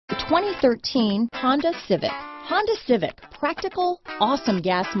2013 Honda Civic. Honda Civic, practical, awesome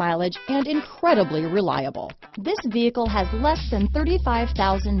gas mileage, and incredibly reliable. This vehicle has less than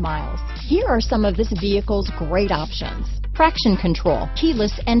 35,000 miles. Here are some of this vehicle's great options: traction control,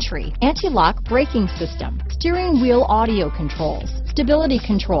 keyless entry, anti-lock braking system, steering wheel audio controls, stability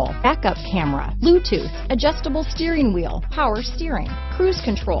control, backup camera, Bluetooth, adjustable steering wheel, power steering, cruise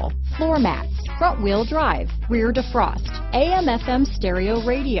control, floor mats, front wheel drive, rear defrost, AM/FM stereo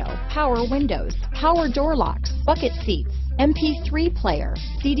radio, power windows, power door locks, bucket seats, MP3 player,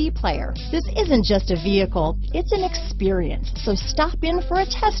 CD player. This isn't just a vehicle, it's an experience. So stop in for a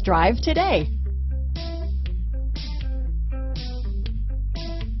test drive today.